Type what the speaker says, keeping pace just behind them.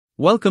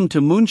Welcome to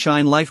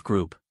Moonshine Life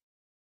Group.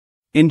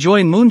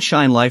 Enjoy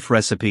Moonshine Life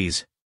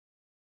Recipes.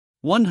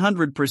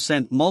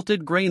 100%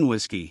 malted grain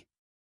whiskey.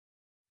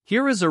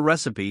 Here is a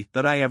recipe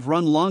that I have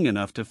run long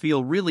enough to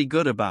feel really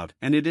good about,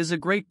 and it is a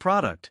great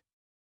product.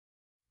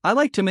 I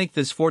like to make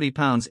this 40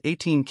 pounds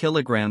 18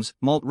 kilograms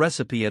malt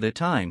recipe at a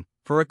time,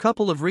 for a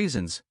couple of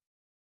reasons.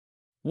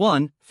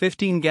 1.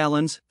 15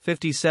 gallons,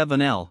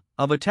 57 L,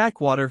 of attack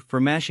water for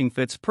mashing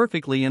fits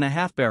perfectly in a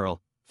half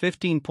barrel,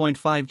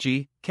 15.5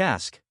 g,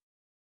 cask.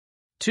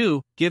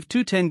 2. Give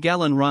 2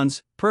 10-gallon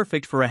runs,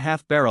 perfect for a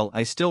half barrel.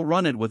 I still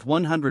run it with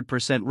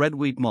 100% red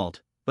wheat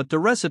malt, but the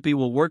recipe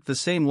will work the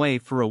same way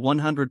for a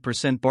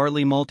 100%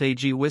 barley malt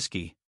AG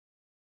whiskey.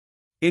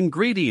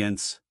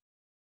 Ingredients: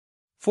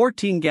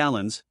 14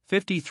 gallons,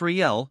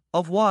 53 L,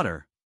 of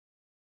water.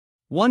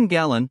 1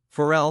 gallon,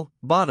 4 L,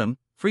 bottom,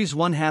 freeze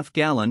 1/2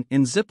 gallon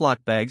in Ziploc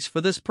bags for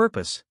this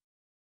purpose.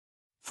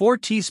 4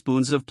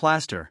 teaspoons of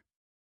plaster.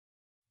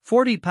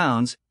 40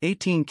 pounds,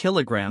 18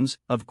 kilograms,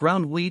 of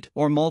ground wheat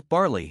or malt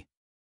barley.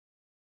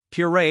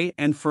 Puree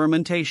and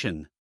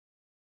fermentation.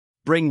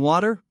 Bring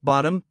water,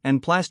 bottom,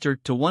 and plaster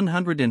to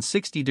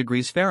 160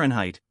 degrees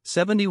Fahrenheit,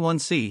 71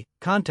 C,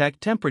 contact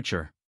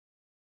temperature.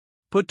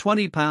 Put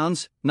 20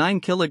 pounds,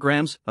 9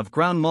 kilograms, of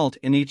ground malt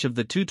in each of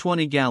the 2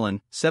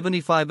 20-gallon,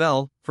 75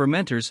 L,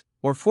 fermenters,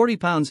 or 40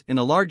 pounds in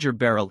a larger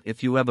barrel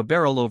if you have a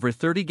barrel over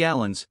 30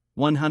 gallons,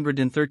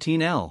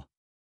 113 L.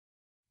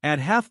 Add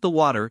half the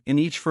water in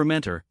each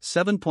fermenter,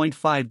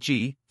 7.5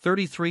 g,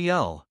 33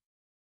 L.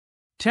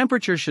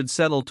 Temperature should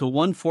settle to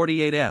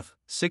 148 F,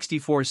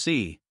 64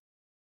 C.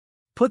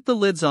 Put the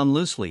lids on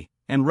loosely,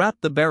 and wrap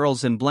the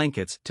barrels in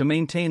blankets to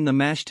maintain the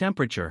mash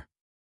temperature.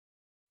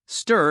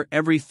 Stir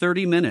every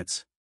 30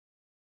 minutes.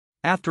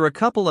 After a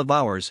couple of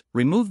hours,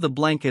 remove the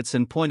blankets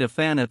and point a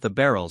fan at the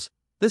barrels.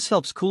 This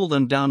helps cool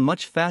them down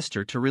much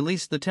faster to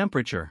release the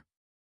temperature.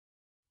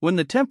 When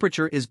the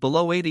temperature is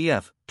below 80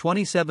 F,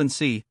 27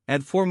 C,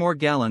 add 4 more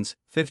gallons,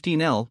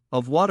 15 L,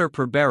 of water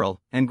per barrel,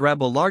 and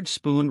grab a large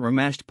spoon or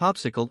mashed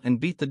popsicle and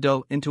beat the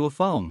dough into a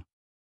foam.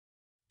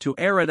 To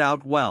air it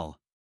out well,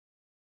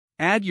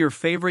 add your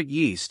favorite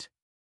yeast.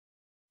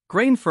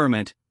 Grain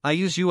ferment: I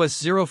use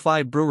US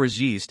 05 brewer's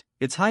yeast.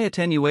 It's high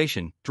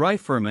attenuation, dry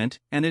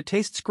ferment, and it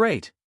tastes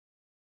great.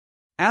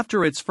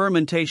 After its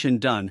fermentation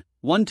done,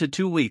 1 to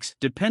 2 weeks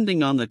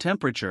depending on the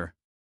temperature.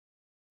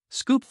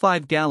 Scoop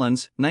 5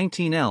 gallons,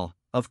 19 L,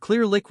 of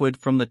clear liquid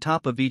from the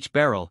top of each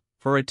barrel,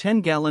 for a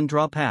 10-gallon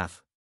drop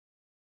half.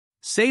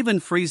 Save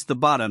and freeze the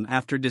bottom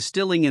after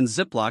distilling in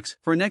Ziplocs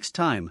for next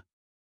time.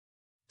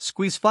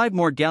 Squeeze 5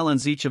 more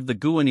gallons each of the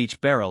goo in each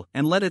barrel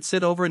and let it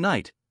sit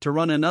overnight, to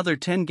run another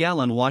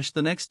 10-gallon wash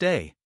the next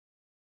day.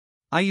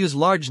 I use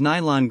large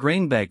nylon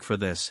grain bag for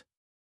this.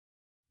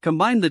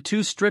 Combine the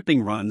 2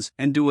 stripping runs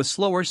and do a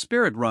slower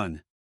spirit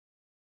run.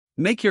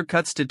 Make your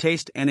cuts to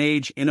taste and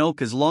age in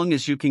oak as long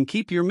as you can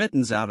keep your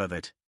mittens out of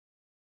it.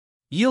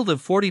 Yield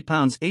of 40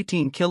 pounds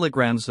 18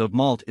 kilograms of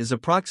malt is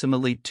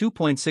approximately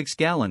 2.6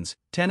 gallons,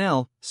 10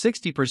 L,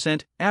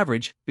 60%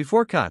 average,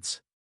 before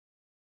cuts.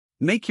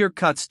 Make your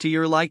cuts to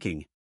your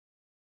liking.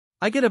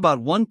 I get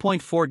about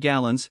 1.4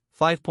 gallons,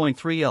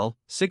 5.3 L,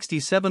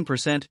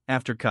 67%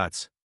 after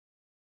cuts.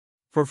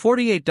 For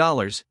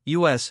 $48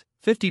 US,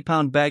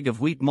 50-pound bag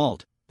of wheat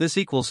malt, this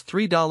equals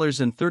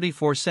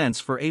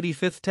 $3.34 for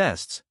 85th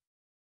tests.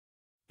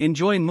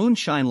 Enjoy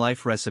Moonshine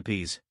Life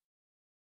Recipes.